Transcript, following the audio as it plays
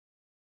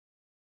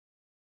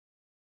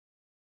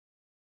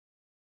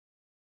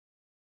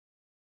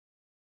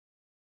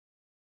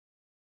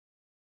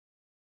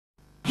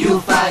You'll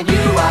find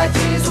new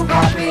ideas will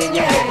pop in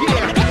your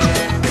head.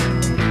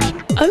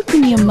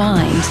 Open your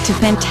mind to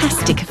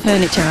fantastic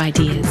furniture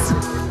ideas,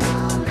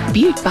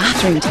 beaut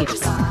bathroom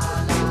tips,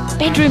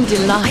 bedroom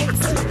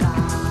delights,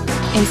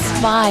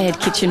 inspired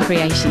kitchen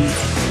creations,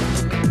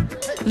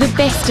 the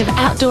best of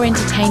outdoor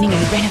entertaining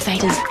and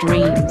renovators'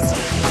 dreams.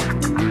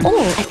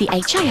 All at the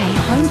HIA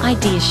Home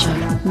Ideas Show,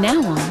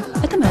 now on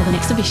at the Melbourne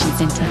Exhibition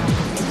Centre.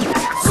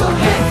 So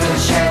hit the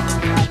shed.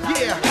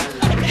 Yeah.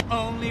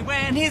 Only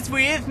when he's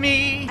with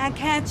me, I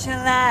catch a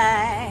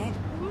light.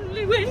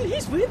 only when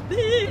he's with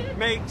me,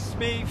 makes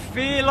me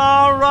feel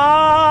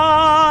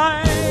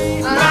alright.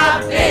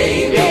 My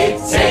baby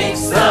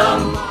takes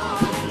them.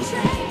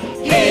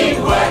 He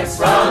works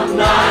from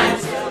 9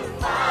 till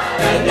 5,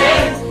 and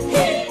then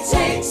he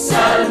takes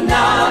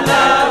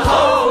another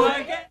home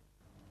again.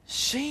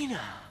 Sheena.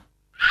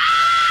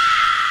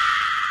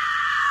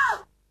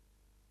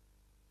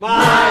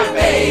 My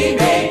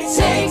baby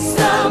takes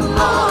the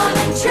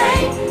morning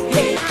train.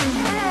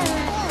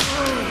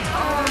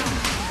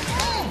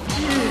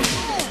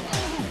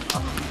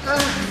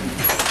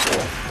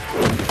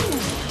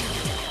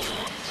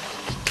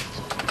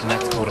 And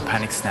that's called a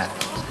panic snap.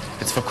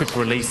 It's for quick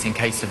release in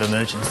case of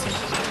emergency.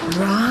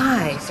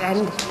 Right,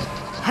 and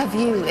have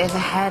you ever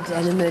had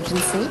an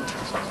emergency?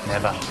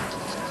 Never.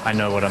 I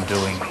know what I'm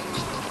doing.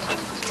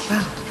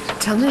 Well,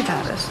 tell me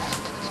about it.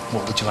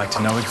 What would you like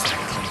to know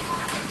exactly?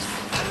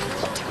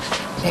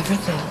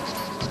 Everything.